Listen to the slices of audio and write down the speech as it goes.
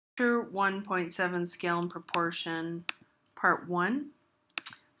Chapter 1.7, Scale and Proportion, Part 1.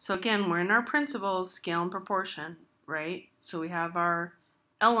 So again, we're in our principles, scale and proportion, right? So we have our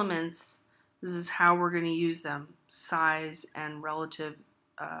elements. This is how we're going to use them, size and relative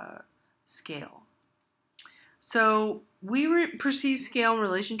scale. So we perceive scale in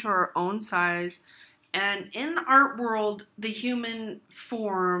relation to our own size. And in the art world, the human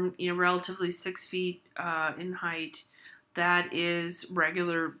form, relatively 6 feet in height, that is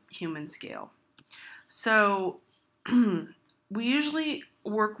regular human scale. So we usually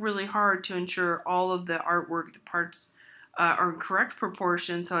work really hard to ensure all of the artwork, the parts are in correct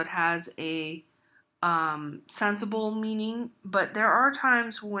proportion so it has a sensible meaning. But there are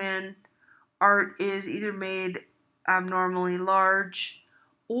times when art is either made abnormally large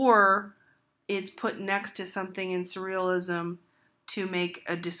or it's put next to something in surrealism to make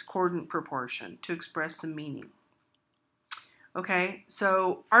a discordant proportion, to express some meaning. Okay,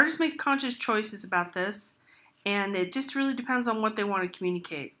 so artists make conscious choices about this, and it just really depends on what they want to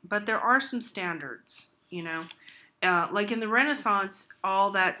communicate. But there are some standards, like in the Renaissance,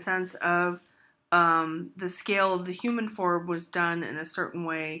 all that sense of the scale of the human form was done in a certain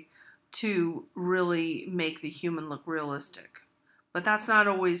way to really make the human look realistic. But that's not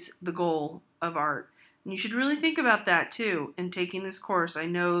always the goal of art. And you should really think about that too in taking this course. I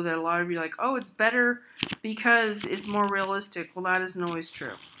know that a lot of you are like, oh, it's better because it's more realistic. Well, that isn't always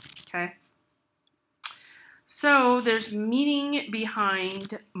true. Okay? So there's meaning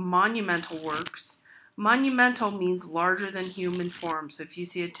behind monumental works. Monumental means larger than human form. So if you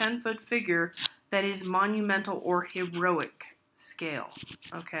see a 10-foot figure, that is monumental or heroic scale.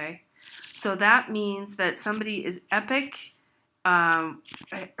 Okay? So that means that somebody is epic,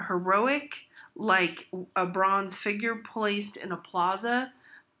 heroic, like a bronze figure placed in a plaza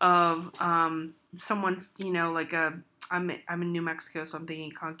of someone, like I'm in New Mexico, so I'm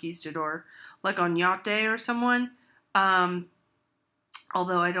thinking conquistador, like on Yacht Day or someone. Although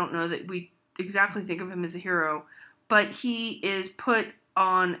I don't know that we exactly think of him as a hero, but he is put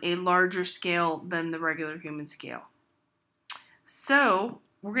on a larger scale than the regular human scale. So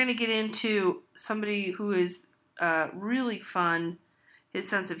we're going to get into somebody who is really fun. His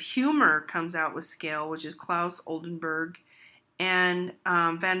sense of humor comes out with scale, which is Claes Oldenburg. And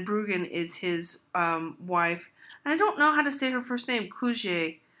Van Bruggen is his wife. And I don't know how to say her first name,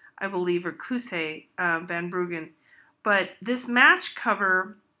 Kuze, I believe, or Kuse Van Bruggen. But this match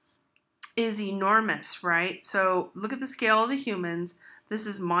cover is enormous, right? So look at the scale of the humans. This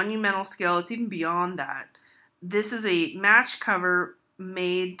is monumental scale. It's even beyond that. This is a match cover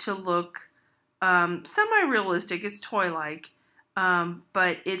made to look semi-realistic. It's toy-like.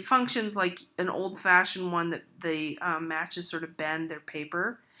 But it functions like an old-fashioned one that the matches sort of bend their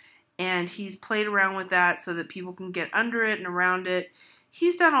paper. And he's played around with that so that people can get under it and around it.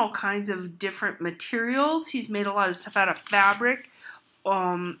 He's done all kinds of different materials. He's made a lot of stuff out of fabric.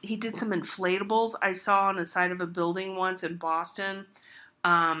 He did some inflatables. I saw on the side of a building once in Boston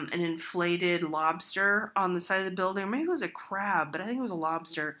an inflated lobster on the side of the building. Or maybe it was a crab, but I think it was a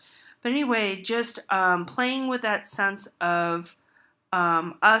lobster. But anyway, just playing with that sense of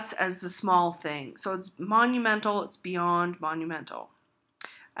us as the small thing. So it's monumental, it's beyond monumental,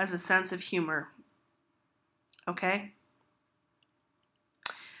 as a sense of humor. Okay?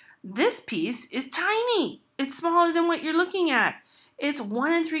 This piece is tiny. It's smaller than what you're looking at. It's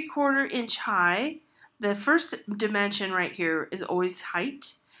 1 3/4 inch high. The first dimension right here is always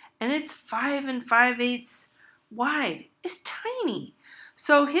height, and it's 5 5/8 wide. It's tiny.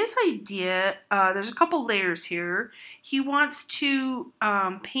 So his idea, there's a couple layers here. He wants to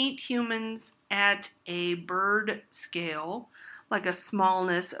paint humans at a bird scale, like a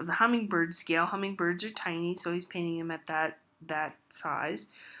smallness of the hummingbird scale. Hummingbirds are tiny, so he's painting them at that size.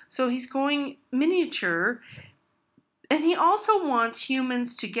 So he's going miniature, and he also wants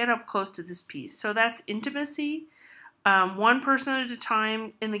humans to get up close to this piece. So that's intimacy. One person at a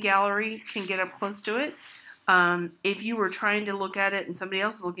time in the gallery can get up close to it. If you were trying to look at it and somebody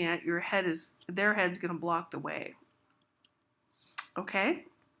else is looking at it, their head's going to block the way. Okay?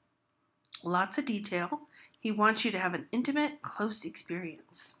 Lots of detail. He wants you to have an intimate, close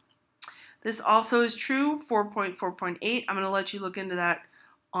experience. This also is true, 4.4.8. I'm going to let you look into that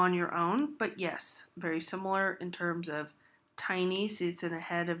on your own. But yes, very similar in terms of tiny. See, it's in a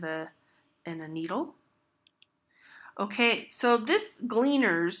head of a needle. Okay, so this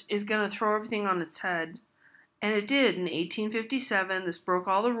Gleaners is going to throw everything on its head. And it did in 1857. This broke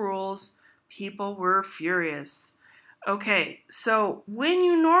all the rules. People were furious. Okay, so when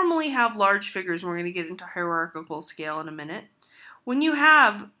you normally have large figures, and we're going to get into hierarchical scale in a minute, when you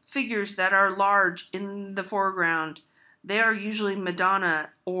have figures that are large in the foreground, they are usually Madonna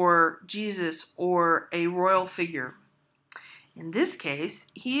or Jesus or a royal figure. In this case,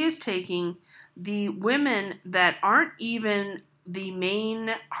 he is taking the women that aren't even the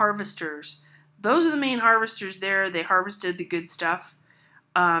main harvesters. Those are the main harvesters there. They harvested the good stuff.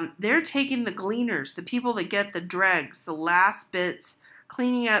 They're taking the gleaners, the people that get the dregs, the last bits,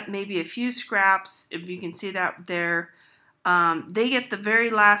 cleaning up maybe a few scraps, if you can see that there. They get the very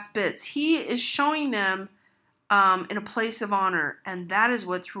last bits. He is showing them in a place of honor, and that is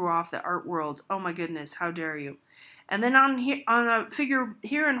what threw off the art world. Oh my goodness, how dare you. And then on a figure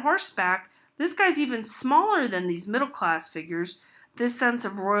here in horseback, this guy's even smaller than these middle class figures. This sense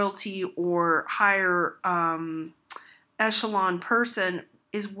of royalty or higher echelon person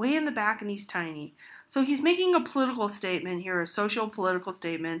is way in the back, and he's tiny. So he's making a political statement here, a social political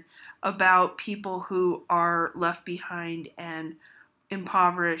statement about people who are left behind and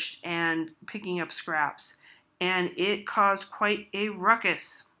impoverished and picking up scraps. And it caused quite a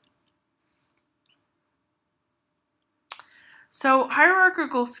ruckus. So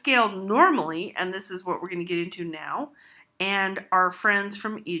hierarchical scale normally, and this is what we're going to get into now, and our friends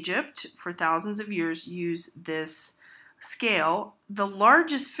from Egypt for thousands of years use this scale. The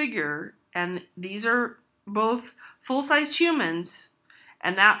largest figure, and these are both full-sized humans,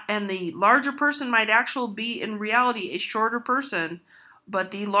 and the larger person might actually be in reality a shorter person,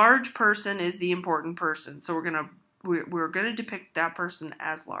 but the large person is the important person. So we're gonna depict that person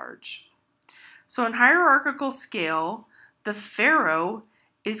as large. So in hierarchical scale, the pharaoh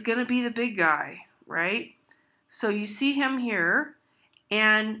is gonna be the big guy, right? So you see him here,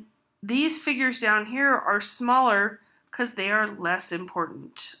 and these figures down here are smaller because they are less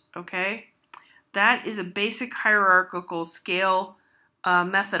important, okay? That is a basic hierarchical scale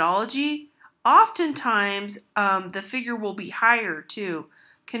methodology. Oftentimes, the figure will be higher too,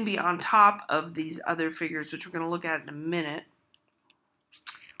 can be on top of these other figures, which we're going to look at in a minute.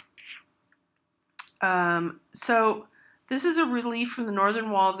 So this is a relief from the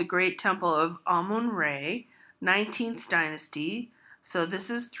northern wall of the Great Temple of Amun-Re, 19th dynasty. So this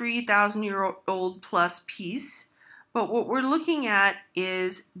is 3,000-year-old plus piece. But what we're looking at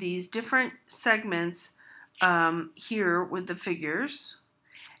is these different segments here with the figures.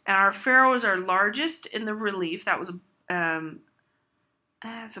 And our pharaoh is our largest in the relief. That was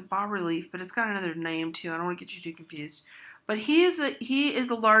it's a bas-relief, but it's got another name too. I don't want to get you too confused. But he is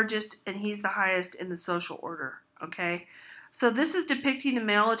the largest, and he's the highest in the social order. Okay, so this is depicting the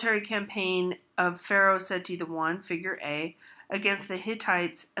military campaign of Pharaoh Seti I, figure A, against the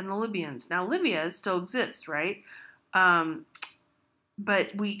Hittites and the Libyans. Now Libya still exists, right?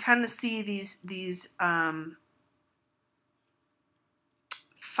 But we kind of see these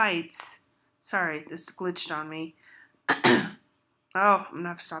fights. Sorry, this glitched on me. Oh, I'm gonna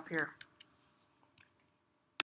have to stop here.